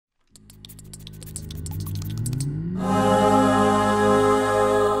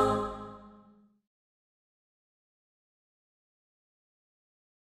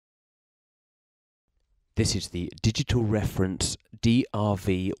This is the Digital Reverence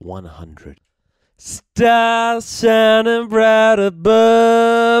DRV100. Stars shining bright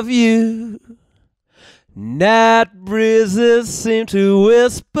above you. Night breezes seem to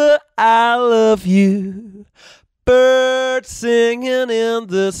whisper, I love you. Birds singing in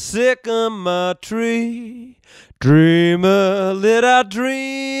the sycamore tree. Dreamer, little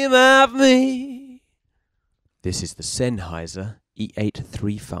dream of me. This is the Sennheiser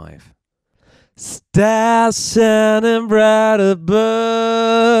e835. Stars shining bright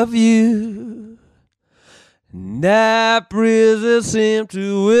above you. Night breezes seem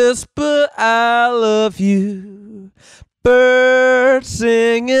to whisper, I love you. Birds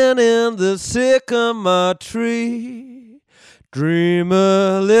singing in the sycamore tree.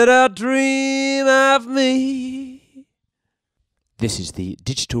 Dreamer, little dream of me. This is the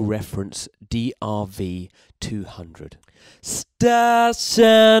Digital Reverence DRV200. Stars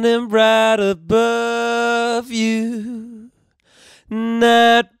shining bright above you.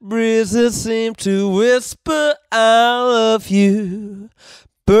 Night breezes seem to whisper, I love you.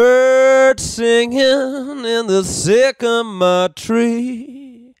 Birds singing in the sycamore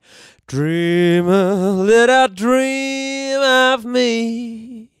tree. Dreamer, little dream of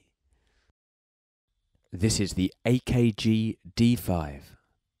me. This is the AKG D5.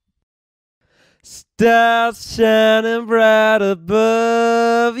 Stars shining bright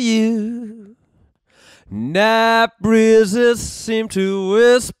above you. Night breezes seem to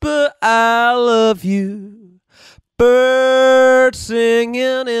whisper, I love you. Birds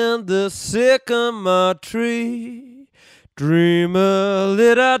singing in the sycamore tree. Dreamer,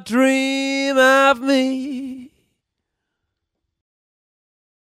 little dream of me.